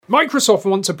Microsoft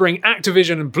want to bring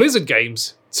Activision and Blizzard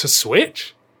games to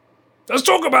Switch? Let's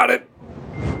talk about it!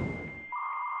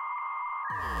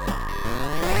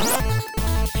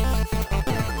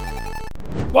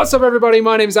 What's up everybody,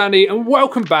 my name's Andy and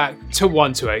welcome back to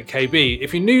 128KB.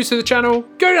 If you're new to the channel,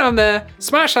 go down there,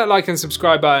 smash that like and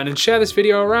subscribe button and share this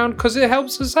video around because it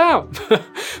helps us out.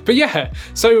 But yeah,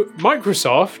 so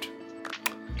Microsoft,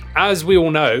 as we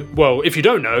all know, well, if you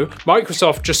don't know,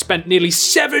 Microsoft just spent nearly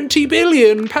 £70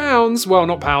 billion, well,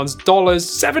 not pounds, dollars,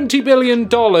 $70 billion,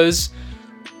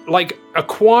 like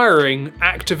acquiring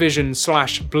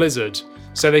Activision / Blizzard.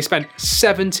 So they spent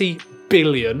 70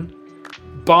 billion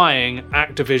buying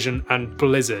Activision and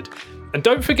Blizzard. And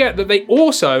don't forget that they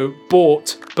also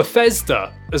bought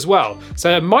Bethesda as well.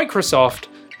 So Microsoft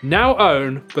now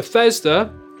own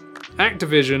Bethesda,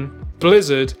 Activision,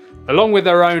 Blizzard, along with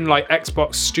their own like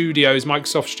Xbox Studios,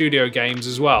 Microsoft Studio games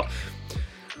as well.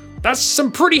 That's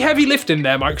some pretty heavy lifting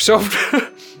there, Microsoft.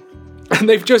 And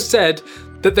they've just said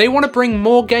that they want to bring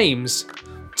more games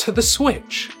to the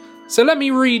Switch. So let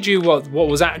me read you what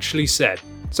was actually said.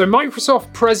 So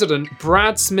Microsoft President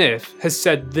Brad Smith has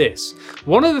said this: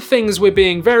 one of the things we're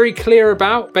being very clear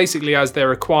about, basically as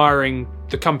they're acquiring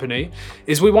the company,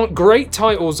 is we want great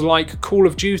titles like Call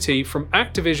of Duty from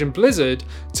Activision Blizzard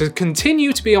to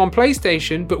continue to be on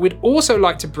PlayStation, but we'd also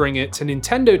like to bring it to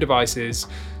Nintendo devices.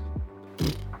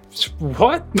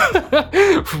 What?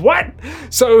 What?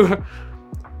 So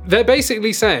they're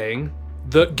basically saying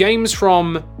that games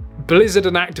from Blizzard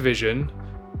and Activision,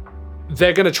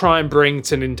 they're going to try and bring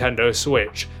to Nintendo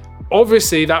Switch.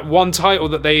 Obviously, that one title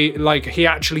that he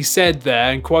actually said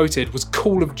there and quoted was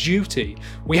Call of Duty.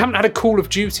 We haven't had a Call of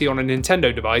Duty on a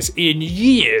Nintendo device in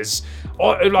years.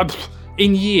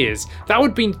 In years. That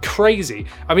would be crazy.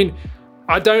 I mean,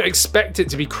 I don't expect it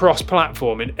to be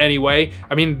cross-platform in any way.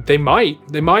 I mean, they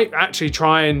might actually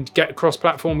try and get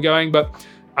cross-platform going, but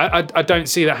I don't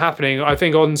see that happening. I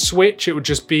think on Switch, it would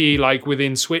just be like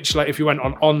within Switch. Like if you went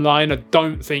on online, I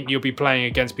don't think you'll be playing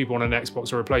against people on an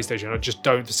Xbox or a PlayStation. I just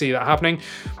don't see that happening.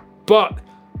 But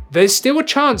there's still a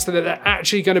chance that they're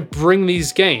actually going to bring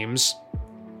these games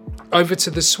over to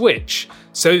the Switch.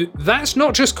 So that's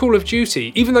not just Call of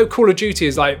Duty, even though Call of Duty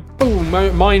is like, boom,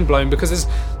 mind blown, because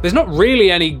there's not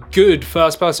really any good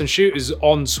first-person shooters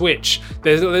on Switch.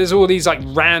 There's all these like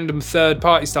random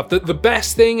third-party stuff. The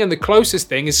best thing and the closest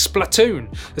thing is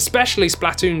Splatoon, especially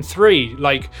Splatoon 3,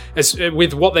 like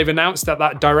with what they've announced at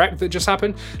that Direct that just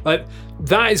happened. Like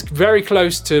that is very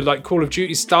close to like Call of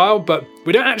Duty style, but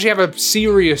we don't actually have a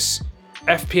serious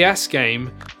FPS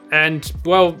game, and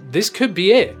well, this could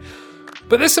be it.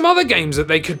 But there's some other games that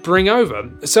they could bring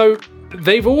over. So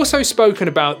they've also spoken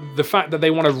about the fact that they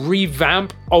want to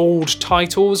revamp old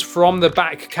titles from the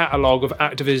back catalogue of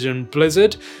Activision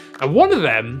Blizzard. And one of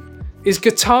them is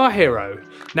Guitar Hero.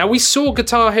 Now we saw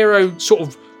Guitar Hero sort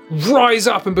of rise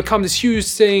up and become this huge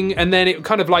thing, and then it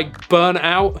kind of like burnt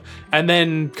out and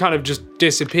then kind of just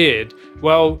disappeared.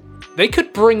 Well, they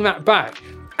could bring that back.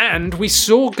 And we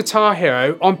saw Guitar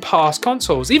Hero on past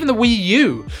consoles, even the Wii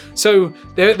U. So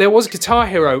there was Guitar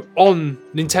Hero on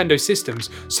Nintendo systems.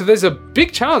 So there's a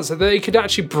big chance that they could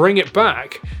actually bring it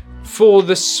back for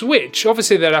the Switch.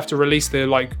 Obviously, they'd have to release the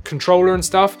like controller and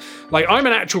stuff. Like I'm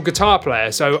an actual guitar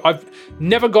player, so I've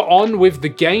never got on with the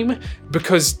game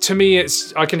because to me,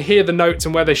 I can hear the notes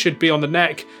and where they should be on the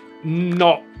neck,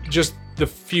 not just the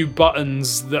few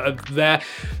buttons that are there,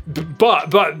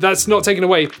 but that's not taken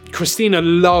away. Christina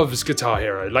loves Guitar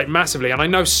Hero like massively, and I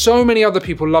know so many other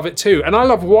people love it too, and I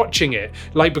love watching it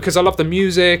like because I love the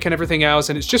music and everything else,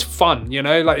 and it's just fun, you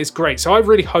know, like it's great. So I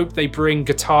really hope they bring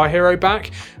Guitar Hero back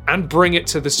and bring it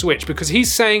to the Switch, because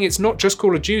he's saying it's not just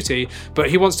Call of Duty, but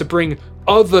he wants to bring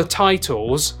other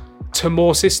titles to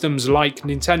more systems like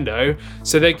Nintendo,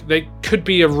 so they could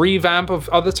be a revamp of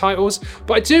other titles.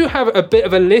 But I do have a bit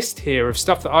of a list here of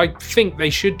stuff that I think they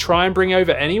should try and bring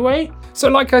over anyway. So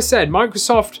like I said,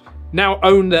 Microsoft now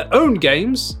own their own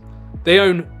games, they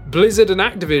own Blizzard and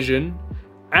Activision,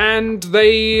 and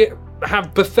they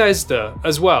have Bethesda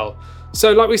as well.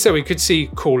 So like we said, we could see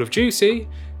Call of Duty,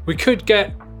 we could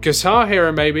get Guitar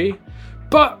Hero maybe,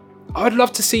 but I'd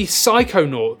love to see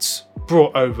Psychonauts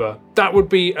brought over. That would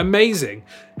be amazing.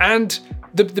 And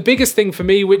the biggest thing for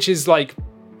me, which is like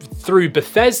through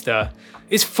Bethesda,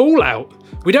 is Fallout.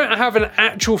 We don't have an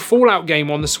actual Fallout game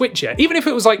on the Switch yet. Even if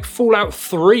it was like Fallout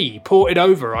 3 ported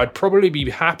over, I'd probably be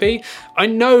happy. I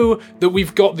know that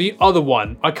we've got the other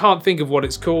one. I can't think of what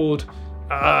it's called.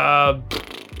 By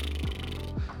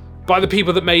the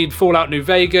people that made Fallout New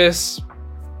Vegas.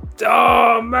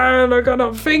 Oh man, I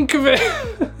cannot think of it.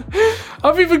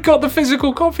 I've even got the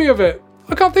physical copy of it.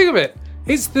 I can't think of it.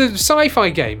 It's the sci-fi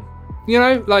game. You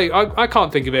know, like I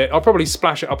can't think of it. I'll probably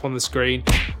splash it up on the screen.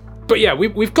 But yeah,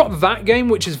 we've got that game,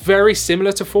 which is very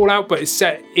similar to Fallout, but it's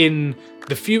set in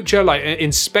the future, like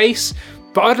in space.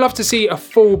 But I'd love to see a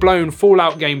full-blown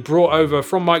Fallout game brought over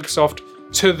from Microsoft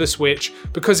to the Switch,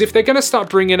 because if they're going to start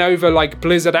bringing over like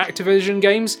Blizzard Activision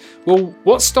games, well,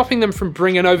 what's stopping them from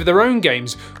bringing over their own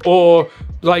games, or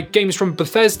like games from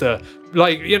Bethesda?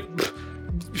 Like, you know,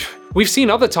 we've seen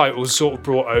other titles sort of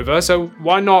brought over, so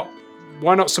why not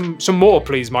some more,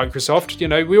 please, Microsoft? You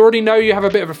know, we already know you have a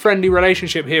bit of a friendly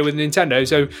relationship here with Nintendo,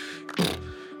 so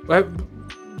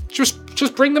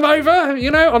just bring them over.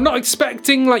 You know, I'm not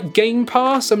expecting like Game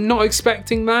Pass, I'm not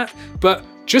expecting that, but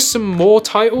just some more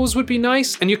titles would be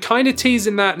nice, and you're kind of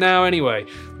teasing that now anyway.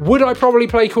 Would I probably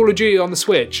play Call of Duty on the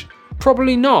Switch?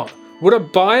 Probably not. Would I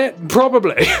buy it?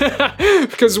 Probably.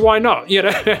 Because why not? You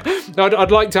know,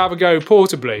 I'd like to have a go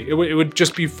portably. It would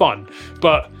just be fun.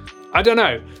 But I don't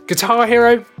know. Guitar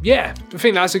Hero? Yeah, I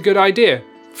think that's a good idea.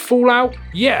 Fallout?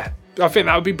 Yeah, I think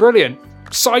that would be brilliant.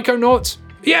 Psychonauts?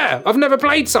 Yeah, I've never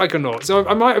played Psychonauts.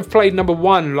 I might have played number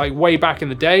 1 like way back in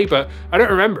the day, but I don't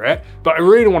remember it. But I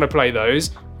really want to play those.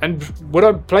 And would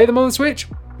I play them on the Switch?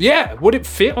 Yeah. Would it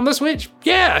fit on the Switch?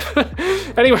 Yeah.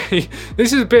 Anyway,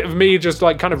 this is a bit of me just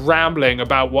like kind of rambling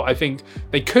about what I think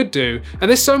they could do. And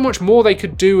there's so much more they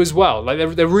could do as well.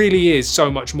 Like there really is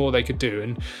so much more they could do.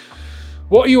 And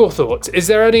what are your thoughts? Is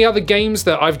there any other games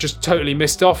that I've just totally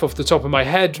missed off the top of my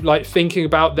head, like thinking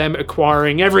about them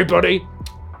acquiring everybody,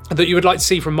 that you would like to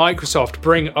see from Microsoft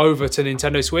bring over to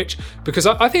Nintendo Switch? Because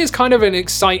I think it's kind of an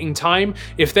exciting time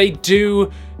if they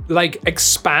do like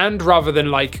expand rather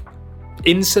than like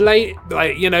insulate.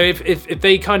 Like, you know, if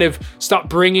they kind of start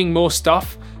bringing more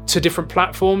stuff to different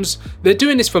platforms. They're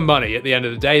doing this for money at the end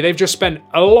of the day. They've just spent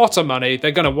a lot of money.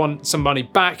 They're going to want some money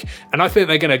back, and I think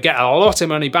they're going to get a lot of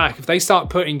money back if they start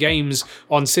putting games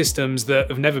on systems that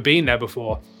have never been there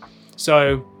before.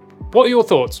 So what are your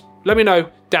thoughts? Let me know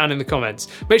down in the comments.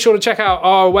 Make sure to check out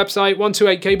our website,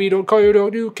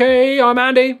 128kb.co.uk. I'm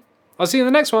Andy. I'll see you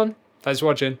in the next one. Thanks for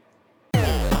watching.